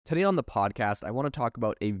Today on the podcast, I want to talk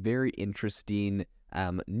about a very interesting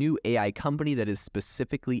new AI company that is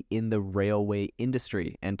specifically in the railway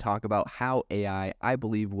industry and talk about how AI, I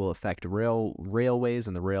believe, will affect railways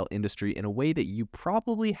and the rail industry in a way that you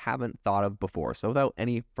probably haven't thought of before. So without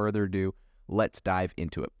any further ado, let's dive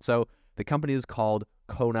into it. So the company is called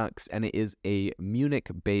Konux, and it is a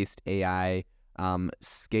Munich-based AI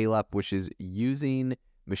scale-up, which is using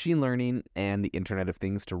machine learning and the Internet of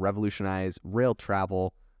Things to revolutionize rail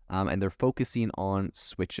travel. And they're focusing on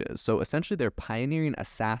switches. So essentially, they're pioneering a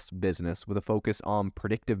SaaS business with a focus on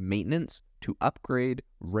predictive maintenance to upgrade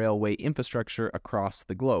railway infrastructure across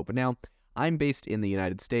the globe. Now, I'm based in the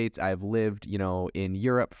United States. I've lived, in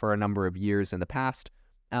Europe for a number of years in the past,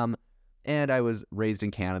 and I was raised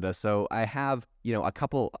in Canada. So I have, a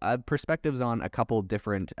couple perspectives on a couple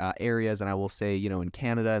different areas. And I will say, in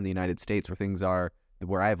Canada and the United States,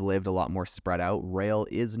 where I've lived a lot more spread out, rail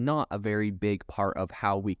is not a very big part of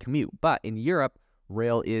how we commute. But in Europe,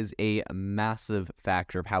 rail is a massive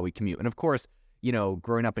factor of how we commute. And of course,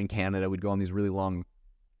 growing up in Canada, we'd go on these really long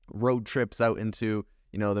road trips out into,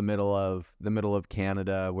 the middle of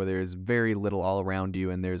Canada, where there's very little all around you,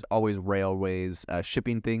 and there's always railways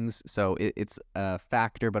shipping things. So it's a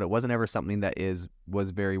factor, but it wasn't ever something that was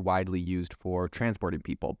very widely used for transporting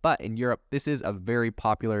people. But in Europe, this is a very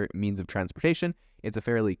popular means of transportation. It's a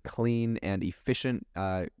fairly clean and efficient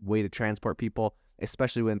way to transport people,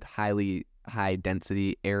 especially with high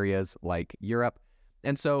density areas like Europe.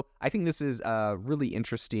 And so I think this is a really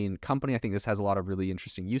interesting company. I think this has a lot of really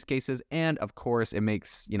interesting use cases. And of course, it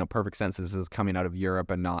makes, perfect sense. This is coming out of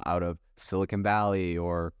Europe and not out of Silicon Valley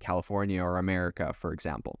or California or America, for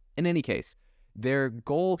example. In any case, their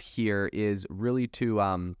goal here is really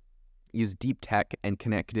to use deep tech and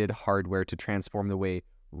connected hardware to transform the way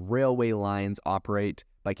railway lines operate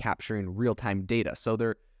by capturing real-time data. So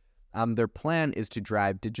their plan is to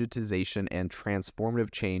drive digitization and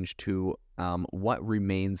transformative change to what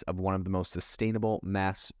remains of one of the most sustainable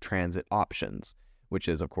mass transit options, which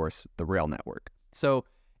is, of course, the rail network. So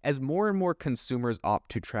as more and more consumers opt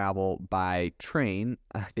to travel by train,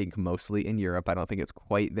 I think mostly in Europe, I don't think it's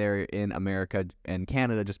quite there in America and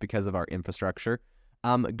Canada just because of our infrastructure,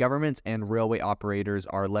 governments and railway operators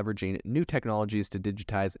are leveraging new technologies to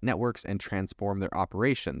digitize networks and transform their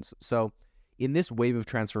operations. So in this wave of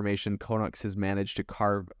transformation, Konux has managed to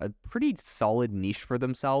carve a pretty solid niche for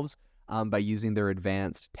themselves by using their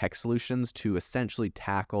advanced tech solutions to essentially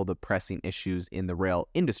tackle the pressing issues in the rail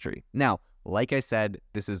industry. Now, like I said,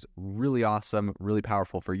 this is really awesome, really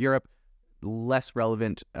powerful for Europe, less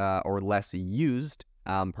relevant or less used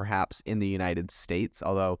perhaps in the United States,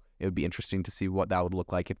 although it would be interesting to see what that would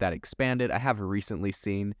look like if that expanded. I have recently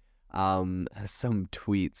seen some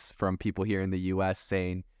tweets from people here in the US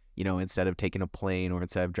saying, instead of taking a plane or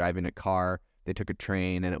instead of driving a car, they took a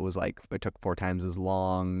train, and it took 4 times as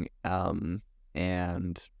long. And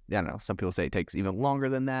I don't know, some people say it takes even longer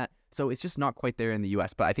than that. So it's just not quite there in the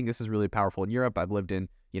US, but I think this is really powerful in Europe. I've lived in,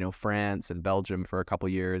 France and Belgium for a couple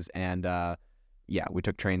years, and we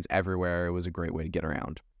took trains everywhere. It was a great way to get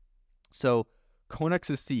around. So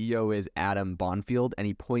Konux's CEO is Adam Bonfield, and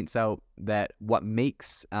he points out that what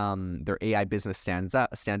makes their AI business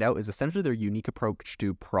stand out is essentially their unique approach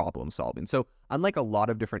to problem solving. So unlike a lot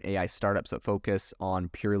of different AI startups that focus on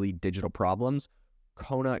purely digital problems,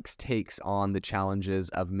 Konux takes on the challenges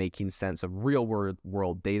of making sense of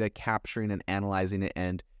real-world data, capturing and analyzing it,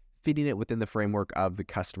 and fitting it within the framework of the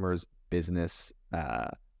customer's business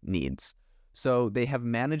needs. So they have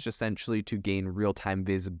managed essentially to gain real-time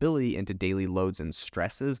visibility into daily loads and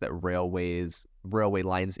stresses that railway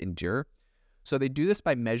lines endure. So they do this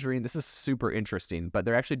by measuring, this is super interesting, but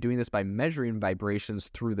they're actually doing this by measuring vibrations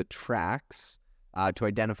through the tracks to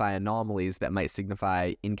identify anomalies that might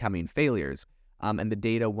signify incoming failures. And the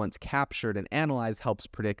data, once captured and analyzed, helps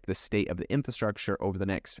predict the state of the infrastructure over the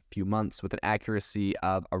next few months with an accuracy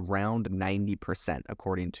of around 90%,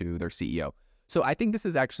 according to their CEO. So I think this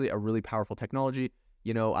is actually a really powerful technology.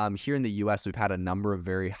 Here in the US, we've had a number of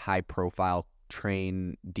very high-profile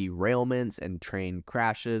train derailments and train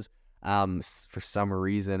crashes. For some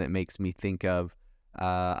reason, it makes me think of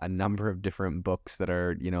a number of different books that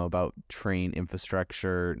are, about train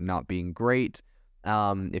infrastructure not being great.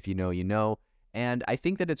 If you know, you know. And I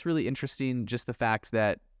think that it's really interesting, just the fact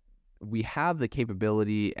that we have the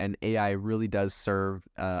capability, and AI really does serve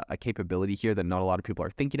a capability here that not a lot of people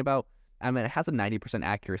are thinking about. It has a 90%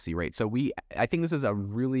 accuracy rate. So I think this is a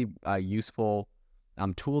really useful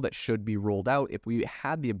tool that should be rolled out. If we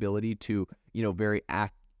had the ability to, very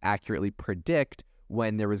accurately predict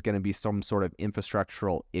when there was going to be some sort of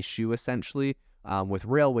infrastructural issue, essentially, with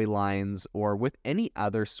railway lines or with any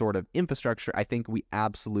other sort of infrastructure, I think we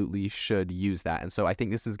absolutely should use that. And so I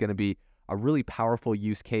think this is going to be a really powerful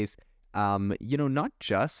use case, not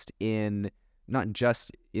just in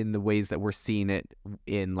the ways that we're seeing it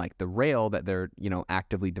in like the rail that they're,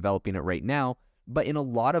 actively developing it right now, but in a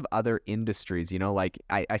lot of other industries, like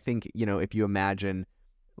I think, if you imagine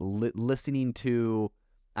listening to,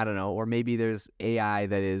 I don't know, or maybe there's AI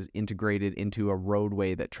that is integrated into a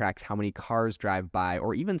roadway that tracks how many cars drive by,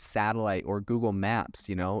 or even satellite or Google Maps,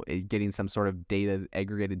 getting some sort of data,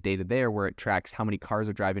 aggregated data there where it tracks how many cars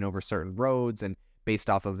are driving over certain roads, and based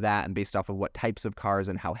off of that and based off of what types of cars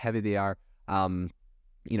and how heavy they are,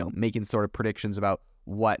 making sort of predictions about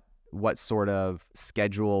what sort of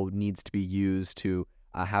schedule needs to be used to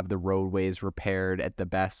have the roadways repaired at the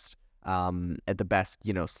best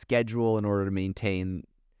schedule in order to maintain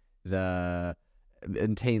the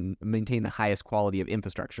highest quality of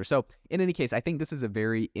infrastructure. So in any case, I think this is a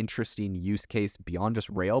very interesting use case beyond just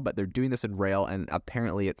rail, but they're doing this in rail and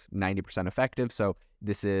apparently it's 90% effective. So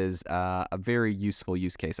this is a very useful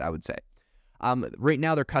use case, I would say. Right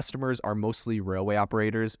now, their customers are mostly railway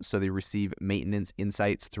operators, so they receive maintenance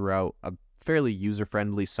insights throughout a fairly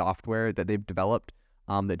user-friendly software that they've developed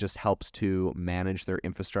that just helps to manage their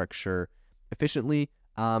infrastructure efficiently.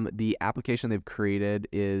 The application they've created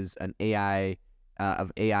is an AI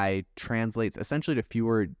translates essentially to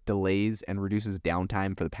fewer delays and reduces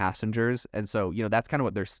downtime for the passengers. And so, that's kind of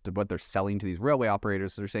what they're selling to these railway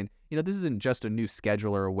operators. So they're saying, this isn't just a new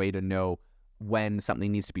schedule or a way to know when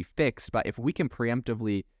something needs to be fixed, but if we can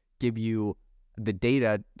preemptively give you the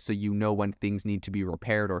data so when things need to be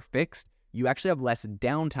repaired or fixed, you actually have less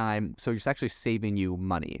downtime, so it's actually saving you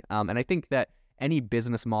money. And I think that any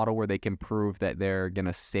business model where they can prove that they're going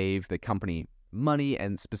to save the company money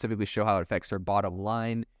and specifically show how it affects their bottom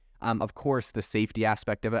line, of course, the safety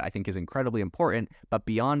aspect of it, I think, is incredibly important. But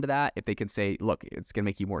beyond that, if they can say, look, it's going to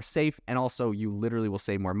make you more safe, and also you literally will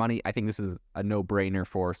save more money, I think this is a no-brainer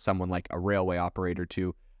for someone like a railway operator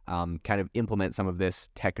to kind of implement some of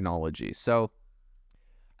this technology. So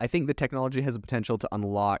I think the technology has the potential to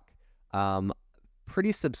unlock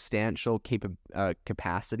pretty substantial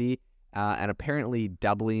capacity and apparently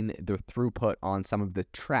doubling the throughput on some of the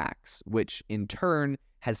tracks, which in turn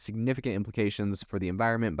has significant implications for the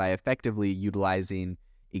environment by effectively utilizing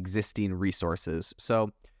existing resources.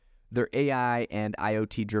 So their AI and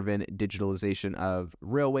IoT-driven digitalization of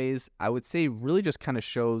railways, I would say, really just kind of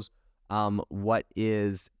shows what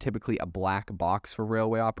is typically a black box for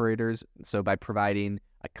railway operators. So by providing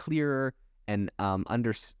a clearer and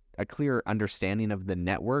a clear understanding of the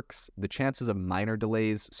networks, the chances of minor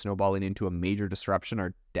delays snowballing into a major disruption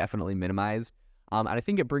are definitely minimized. And I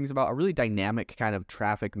think it brings about a really dynamic kind of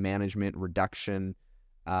traffic management reduction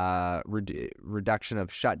of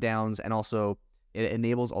shutdowns, and also it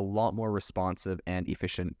enables a lot more responsive and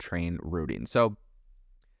efficient train routing. So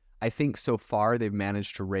I think so far they've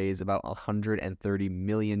managed to raise about $130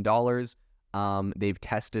 million. They've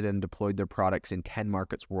tested and deployed their products in 10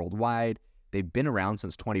 markets worldwide. They've been around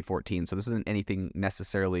since 2014, so this isn't anything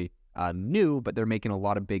necessarily new, but they're making a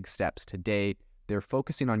lot of big steps today. They're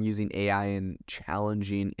focusing on using AI in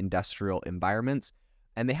challenging industrial environments,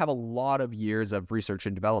 and they have a lot of years of research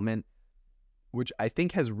and development, which I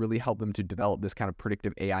think has really helped them to develop this kind of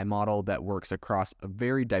predictive AI model that works across a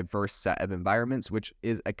very diverse set of environments, which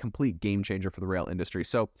is a complete game changer for the rail industry.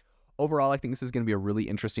 So overall, I think this is going to be a really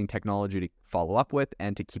interesting technology to follow up with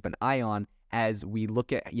and to keep an eye on as we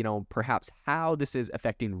look at, perhaps how this is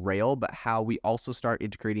affecting rail, but how we also start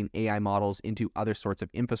integrating AI models into other sorts of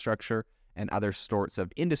infrastructure and other sorts of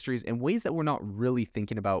industries in ways that we're not really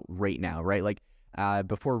thinking about right now, right? Like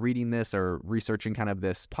before reading this or researching kind of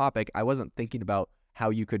this topic, I wasn't thinking about how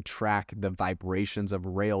you could track the vibrations of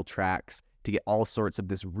rail tracks to get all sorts of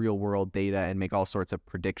this real world data and make all sorts of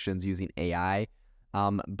predictions using AI.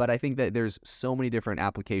 But I think that there's so many different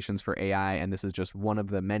applications for AI, and this is just one of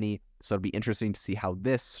the many. So it'll be interesting to see how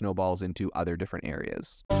this snowballs into other different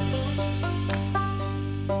areas.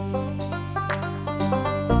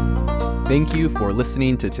 Thank you for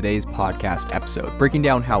listening to today's podcast episode, breaking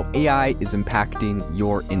down how AI is impacting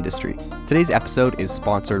your industry. Today's episode is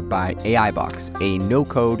sponsored by AIbox, a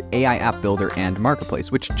no-code AI app builder and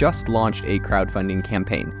marketplace, which just launched a crowdfunding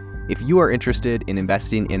campaign. If you are interested in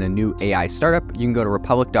investing in a new AI startup, you can go to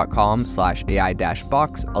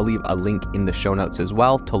republic.com/AI-box. I'll leave a link in the show notes as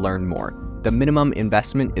well to learn more. The minimum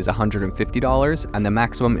investment is $150 and the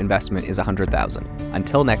maximum investment is $100,000.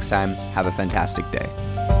 Until next time, have a fantastic day.